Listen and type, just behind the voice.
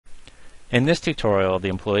In this tutorial of the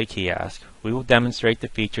Employee Kiosk, we will demonstrate the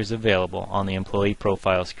features available on the Employee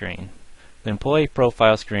Profile screen. The Employee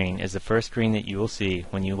Profile screen is the first screen that you will see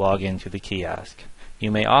when you log into the kiosk.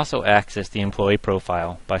 You may also access the Employee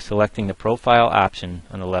Profile by selecting the Profile option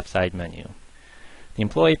on the left side menu. The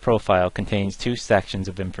Employee Profile contains two sections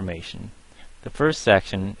of information. The first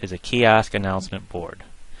section is a kiosk announcement board.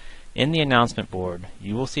 In the announcement board,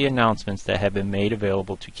 you will see announcements that have been made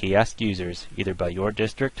available to kiosk users either by your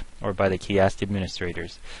district or by the kiosk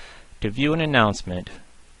administrators. To view an announcement,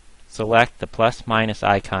 select the plus/minus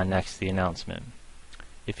icon next to the announcement.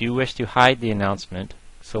 If you wish to hide the announcement,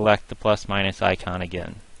 select the plus/minus icon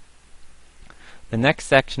again. The next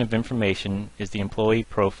section of information is the Employee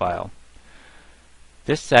Profile.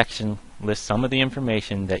 This section lists some of the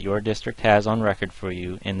information that your district has on record for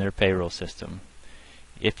you in their payroll system.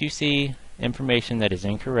 If you see information that is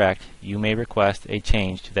incorrect, you may request a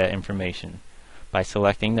change to that information by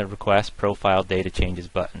selecting the Request Profile Data Changes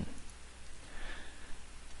button.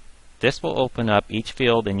 This will open up each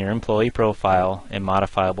field in your employee profile in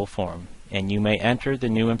modifiable form, and you may enter the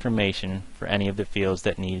new information for any of the fields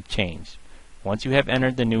that need changed. Once you have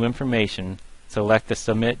entered the new information, select the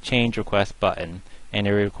Submit Change Request button, and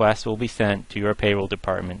a request will be sent to your payroll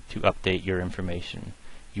department to update your information.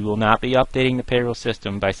 You will not be updating the payroll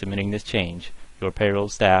system by submitting this change. Your payroll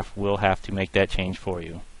staff will have to make that change for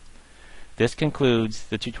you. This concludes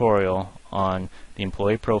the tutorial on the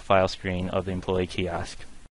Employee Profile screen of the Employee Kiosk.